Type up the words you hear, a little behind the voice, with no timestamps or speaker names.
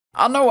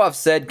I know I've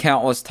said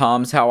countless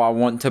times how I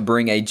want to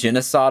bring a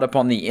genocide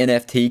upon the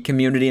NFT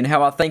community and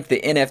how I think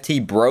the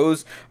NFT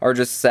bros are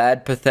just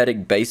sad,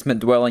 pathetic,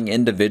 basement-dwelling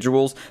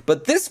individuals,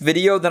 but this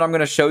video that I'm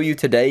going to show you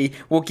today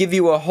will give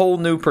you a whole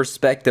new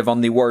perspective on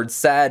the word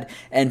sad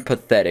and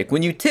pathetic.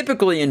 When you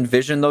typically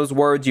envision those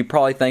words, you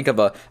probably think of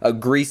a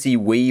greasy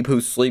weeb who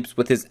sleeps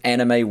with his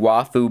anime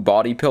waifu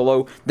body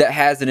pillow that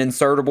has an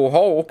insertable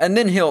hole, and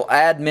then he'll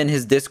admin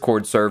his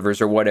Discord servers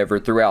or whatever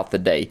throughout the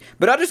day.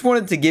 But I just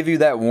wanted to give you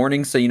that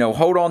warning so you know,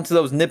 hold on to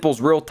those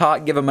nipples real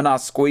tight, give them a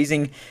nice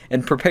squeezing,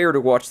 and prepare to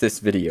watch this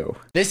video.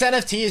 This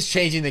NFT is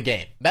changing the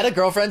game. Meta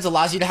Girlfriends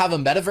allows you to have a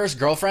metaverse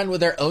girlfriend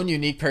with their own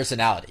unique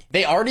personality.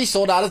 They already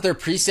sold out of their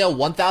pre-sale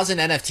 1,000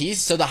 NFTs,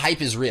 so the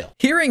hype is real.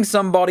 Hearing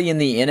somebody in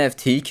the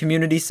NFT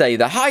community say,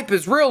 "The hype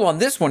is real on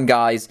this one,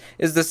 guys,"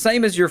 is the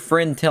same as your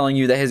friend telling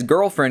you that his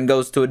girlfriend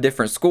goes to a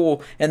different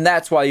school, and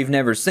that's why you've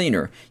never seen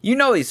her. You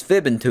know he's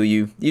fibbing to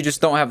you, you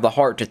just don't have the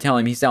heart to tell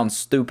him he sounds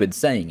stupid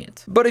saying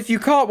it. But if you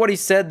caught what he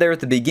said there at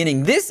the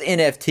beginning, this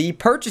NFT,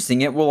 purchasing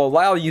it will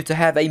allow you to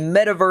have a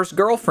metaverse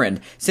girlfriend.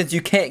 Since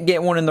you can't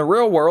get one in the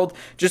real world,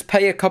 just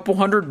pay a couple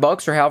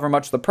 $100 or however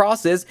much the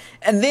price is,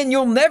 and then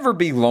you'll never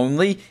be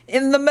lonely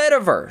in the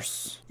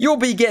metaverse. You'll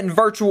be getting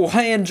virtual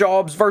hand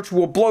jobs,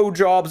 virtual blow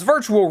jobs,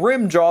 virtual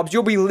rim jobs.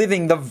 You'll be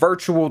living the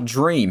virtual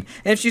dream.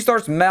 And if she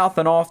starts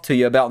mouthing off to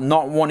you about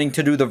not wanting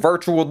to do the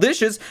virtual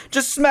dishes,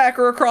 just smack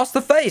her across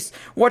the face.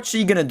 What's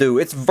she gonna do?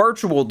 It's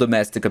virtual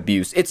domestic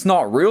abuse. It's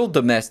not real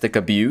domestic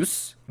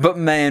abuse. But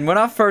man, when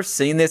I first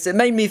seen this, it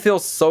made me feel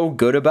so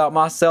good about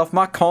myself.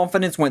 My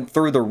confidence went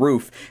through the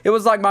roof. It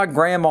was like my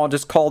grandma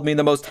just called me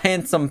the most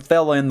handsome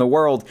fella in the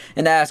world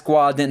and asked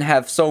why I didn't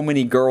have so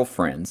many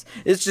girlfriends.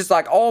 It's just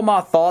like all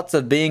my thoughts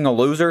of being a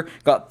loser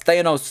got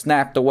Thanos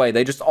snapped away.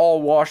 They just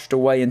all washed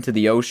away into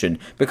the ocean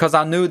because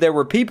I knew there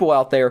were people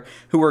out there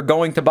who were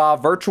going to buy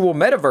virtual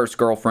metaverse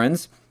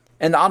girlfriends,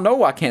 and I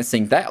know I can't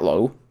sink that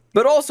low.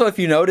 But also, if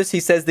you notice,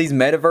 he says these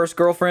metaverse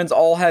girlfriends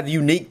all have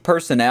unique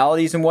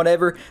personalities and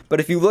whatever,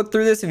 but if you look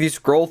through this, if you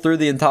scroll through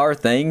the entire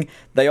thing,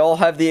 they all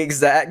have the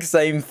exact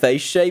same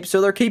face shape, so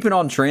they're keeping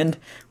on trend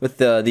with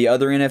the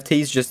other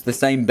NFTs, just the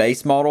same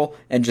base model,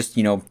 and just,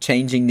 you know,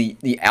 changing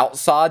the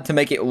outside to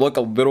make it look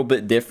a little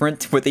bit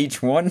different with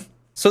each one.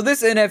 So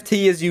this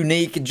NFT is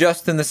unique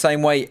just in the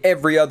same way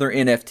every other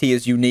NFT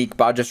is unique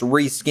by just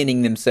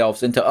reskinning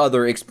themselves into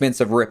other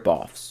expensive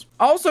ripoffs.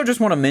 I also just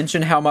want to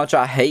mention how much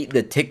I hate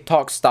the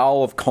TikTok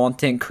style of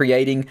content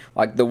creating,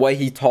 like the way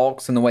he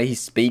talks and the way he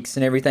speaks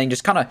and everything.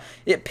 Just kind of,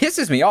 it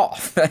pisses me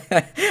off.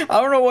 I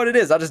don't know what it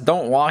is. I just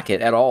don't like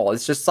it at all.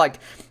 It's just like,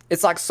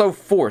 it's like so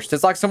forced.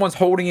 It's like someone's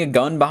holding a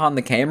gun behind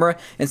the camera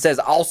and says,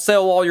 "I'll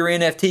sell all your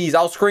NFTs.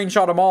 I'll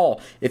screenshot them all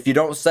if you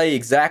don't say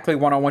exactly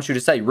what I want you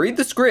to say. Read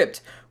the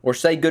script or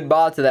say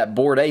goodbye to that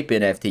Bored Ape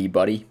NFT,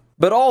 buddy."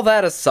 But all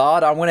that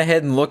aside, I went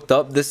ahead and looked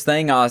up this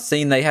thing. I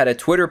seen they had a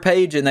Twitter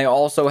page, and they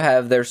also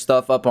have their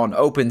stuff up on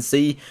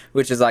OpenSea,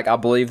 which is like, I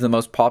believe, the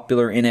most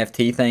popular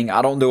NFT thing.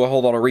 I don't do a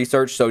whole lot of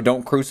research, so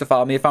don't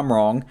crucify me if I'm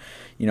wrong.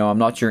 You know, I'm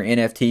not your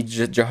NFT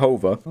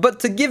Jehovah.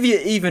 But to give you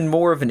even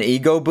more of an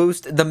ego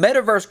boost, the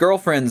Metaverse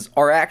girlfriends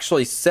are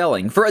actually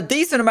selling for a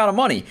decent amount of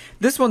money.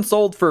 This one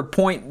sold for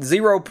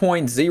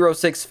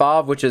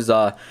 0.065, which is,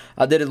 I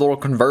did a little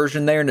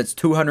conversion there, and it's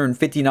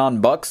 259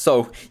 bucks.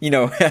 So, you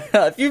know,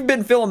 if you've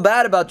been feeling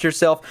bad about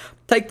yourself,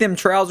 take them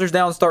trousers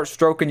down and start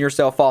stroking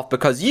yourself off,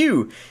 because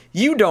you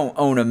don't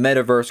own a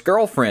metaverse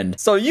girlfriend.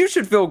 So you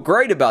should feel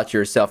great about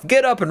yourself.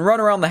 Get up and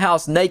run around the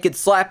house naked,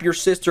 slap your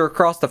sister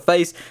across the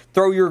face,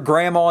 throw your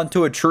grandma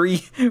into a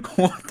tree.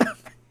 What the?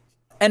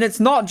 And it's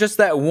not just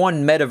that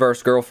one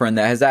metaverse girlfriend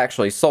that has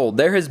actually sold.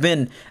 There has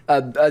been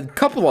a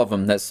couple of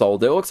them that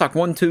sold. It looks like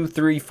 1, 2,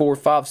 3, 4,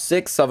 5,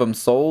 6 of them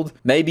sold.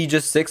 Maybe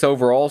just 6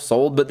 overall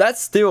sold, but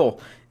that's still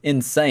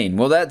insane.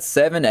 Well, that's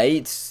 7,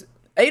 8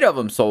 of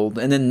them sold,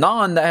 and then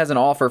 9 that has an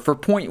offer for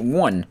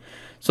 0.1.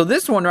 So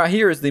this one right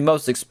here is the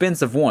most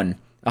expensive one.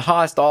 A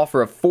highest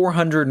offer of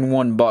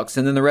 401 bucks,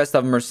 and then the rest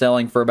of them are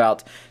selling for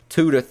about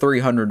 $200 to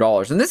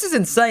 $300. And this is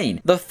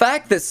insane. The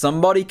fact that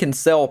somebody can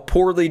sell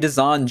poorly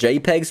designed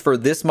JPEGs for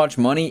this much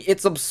money,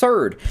 it's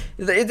absurd.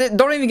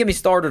 Don't even get me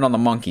started on the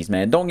monkeys,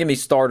 man. Don't get me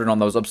started on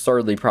those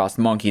absurdly priced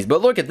monkeys.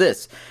 But look at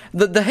this.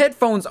 The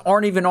headphones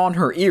aren't even on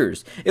her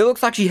ears. It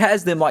looks like she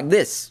has them like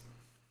this.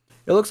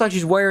 It looks like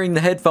she's wearing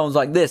the headphones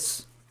like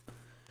this.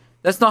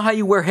 That's not how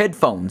you wear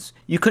headphones.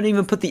 You couldn't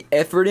even put the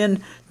effort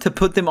in to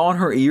put them on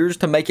her ears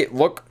to make it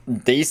look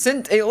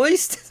decent, at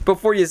least,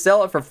 before you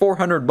sell it for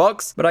 400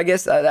 bucks. But I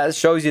guess that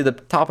shows you the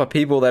type of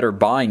people that are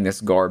buying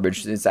this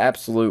garbage. It's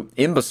absolute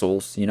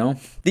imbeciles, you know?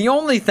 The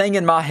only thing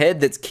in my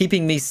head that's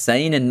keeping me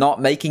sane and not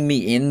making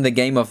me in the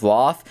game of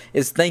life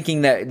is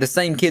thinking that the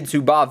same kids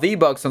who buy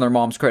V-Bucks on their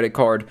mom's credit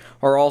card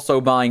are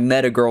also buying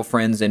meta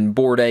girlfriends and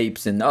Bored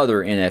Apes and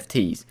other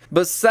NFTs.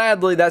 But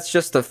sadly, that's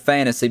just a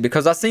fantasy,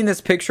 because I seen this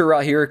picture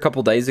right here a couple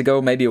couple days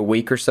ago, maybe a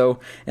week or so,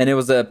 and it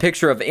was a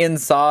picture of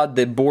inside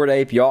the Bored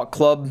Ape Yacht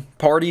Club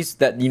parties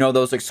that, you know,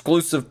 those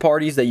exclusive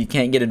parties that you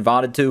can't get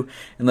invited to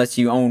unless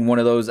you own one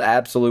of those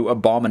absolute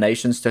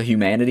abominations to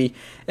humanity.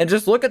 And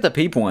just look at the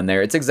people in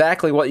there. It's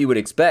exactly what you would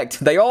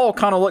expect. They all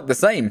kind of look the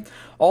same.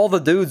 All the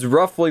dudes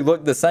roughly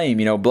look the same,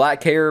 you know,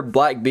 black hair,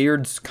 black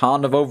beards,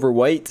 kind of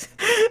overweight.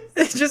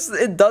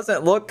 It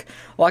doesn't look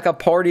like a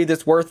party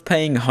that's worth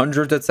paying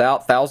hundreds, it's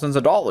out thousands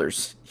of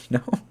dollars, you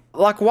know?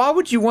 Like, why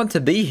would you want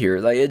to be here?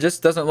 Like, it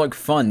just doesn't look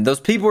fun.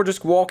 Those people are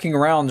just walking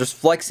around, just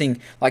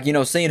flexing, like, you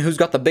know, seeing who's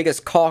got the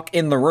biggest cock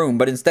in the room.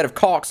 But instead of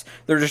cocks,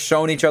 they're just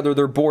showing each other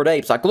their bored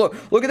apes. Like, look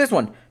at this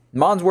one.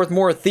 Mine's worth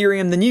more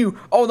Ethereum than you.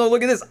 Oh no,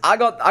 look at this. I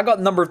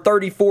got number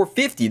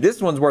 3450. This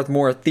one's worth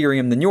more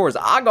Ethereum than yours.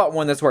 I got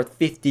one that's worth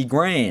 50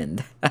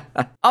 grand.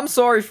 I'm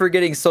sorry for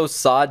getting so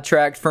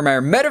sidetracked from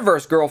our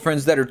metaverse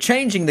girlfriends that are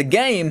changing the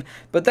game,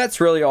 but that's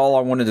really all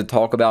I wanted to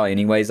talk about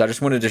anyways. I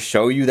just wanted to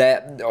show you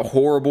that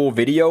horrible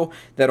video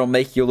that'll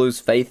make you lose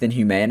faith in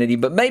humanity,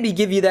 but maybe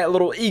give you that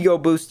little ego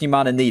boost you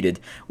might have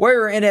needed.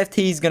 Where are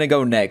NFTs gonna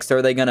go next?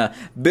 Are they gonna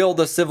build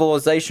a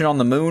civilization on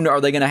the moon?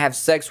 Are they gonna have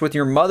sex with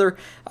your mother?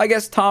 I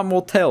guess time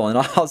will tell, and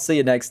I'll see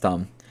you next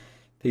time.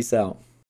 Peace out.